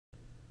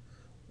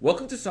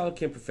Welcome to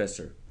SolidCAM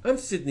Professor. I'm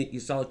Sydney,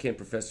 your SolidCAM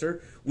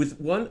Professor, with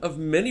one of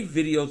many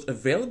videos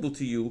available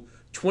to you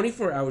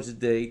 24 hours a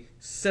day,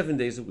 7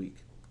 days a week.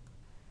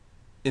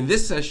 In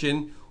this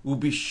session, we'll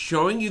be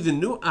showing you the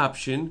new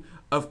option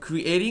of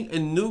creating a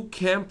new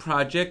CAM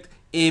project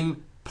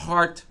in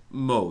part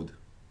mode.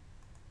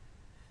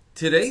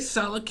 Today,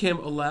 SolidCAM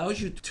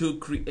allows you to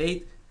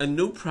create a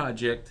new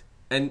project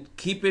and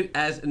keep it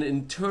as an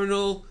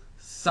internal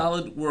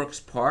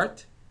SolidWorks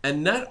part,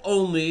 and not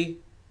only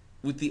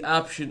with the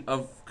option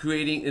of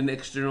creating an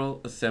external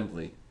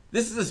assembly.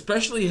 This is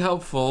especially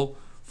helpful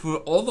for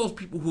all those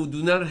people who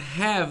do not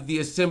have the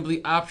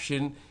assembly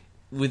option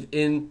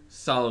within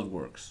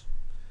SolidWorks.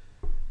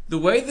 The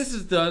way this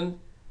is done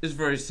is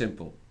very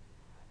simple.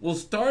 We'll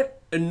start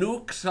a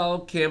new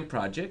SolidCAM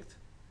project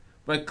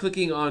by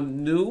clicking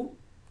on New,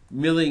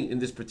 Milling in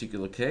this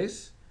particular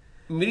case.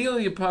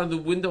 Immediately upon the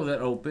window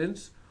that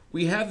opens,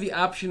 we have the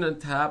option on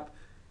top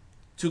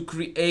to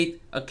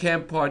create a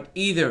CAM part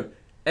either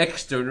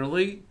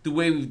externally, the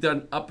way we've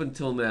done up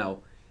until now,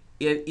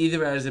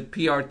 either as a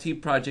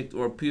PRT project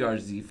or a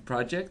PRZ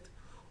project,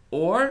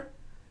 or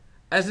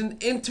as an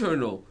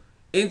internal,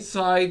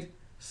 inside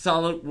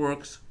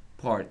SolidWorks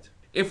part.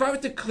 If I were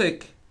to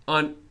click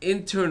on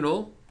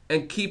internal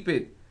and keep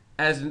it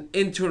as an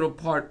internal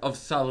part of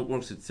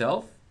SolidWorks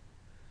itself,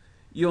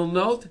 you'll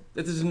note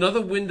that there's another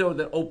window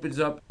that opens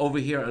up over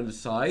here on the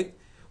side,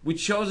 which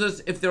shows us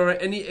if there are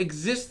any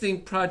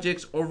existing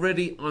projects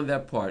already on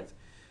that part.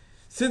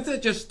 Since I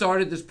just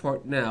started this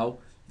part now,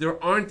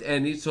 there aren't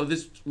any, so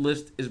this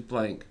list is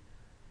blank.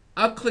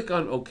 I'll click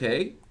on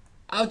OK.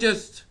 I'll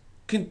just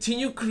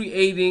continue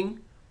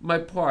creating my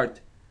part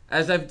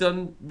as I've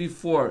done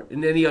before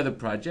in any other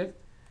project,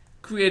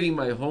 creating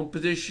my home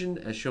position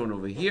as shown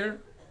over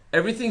here.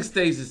 Everything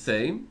stays the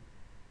same.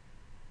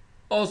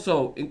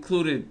 Also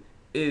included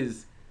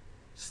is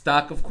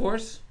stock, of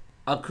course.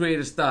 I'll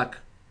create a stock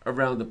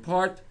around the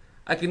part.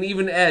 I can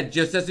even add,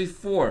 just as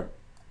before,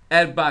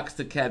 add box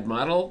to CAD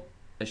model,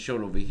 as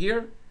shown over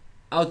here.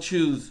 I'll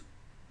choose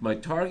my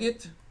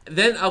target,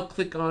 then I'll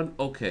click on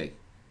OK.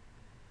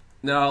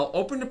 Now I'll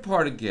open the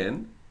part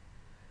again,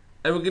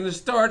 and we're going to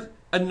start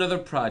another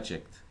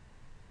project.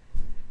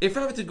 If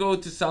I were to go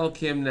to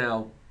SolidCAM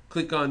now,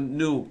 click on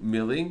New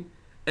Milling,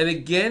 and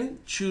again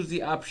choose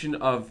the option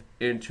of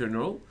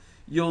Internal,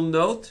 you'll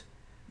note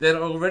that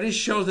it already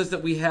shows us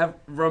that we have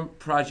Run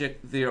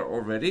Project there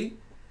already,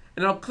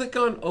 and I'll click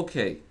on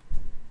OK.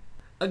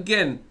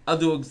 Again, I'll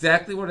do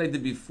exactly what I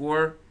did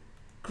before,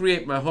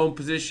 create my home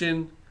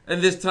position,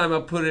 and this time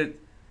I'll put it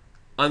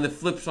on the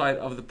flip side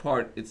of the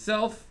part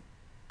itself.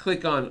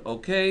 Click on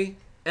OK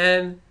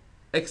and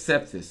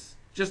accept this,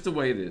 just the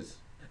way it is.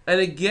 And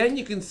again,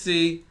 you can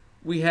see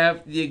we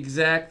have the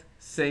exact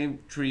same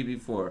tree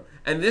before,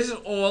 and this is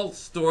all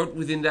stored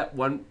within that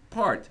one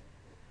part.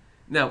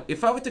 Now,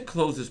 if I were to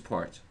close this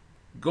part,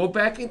 go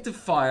back into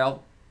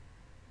File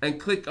and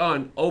click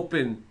on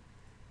Open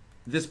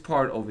this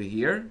part over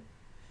here,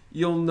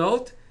 you'll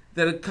note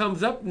that it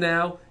comes up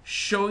now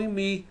showing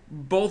me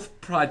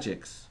both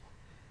projects.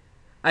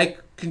 I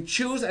can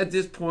choose at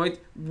this point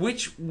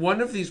which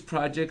one of these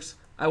projects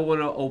I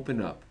want to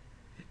open up.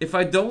 If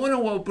I don't want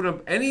to open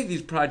up any of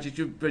these projects,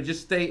 but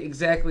just stay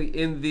exactly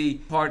in the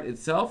part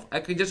itself, I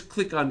can just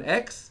click on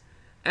X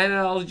and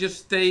I'll just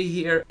stay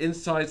here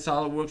inside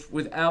SolidWorks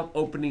without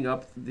opening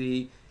up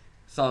the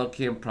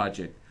SolidCAM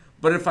project.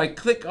 But if I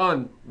click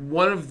on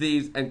one of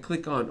these and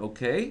click on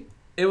OK,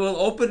 it will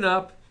open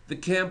up the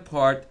CAM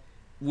part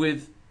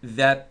with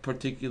that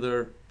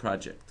particular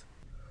project.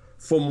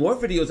 For more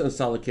videos on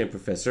SolidCAM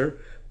Professor,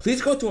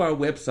 please go to our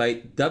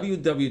website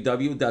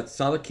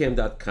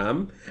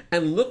www.solidcam.com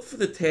and look for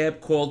the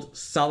tab called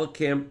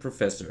SolidCAM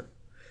Professor.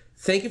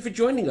 Thank you for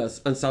joining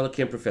us on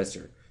SolidCAM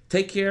Professor.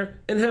 Take care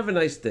and have a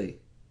nice day.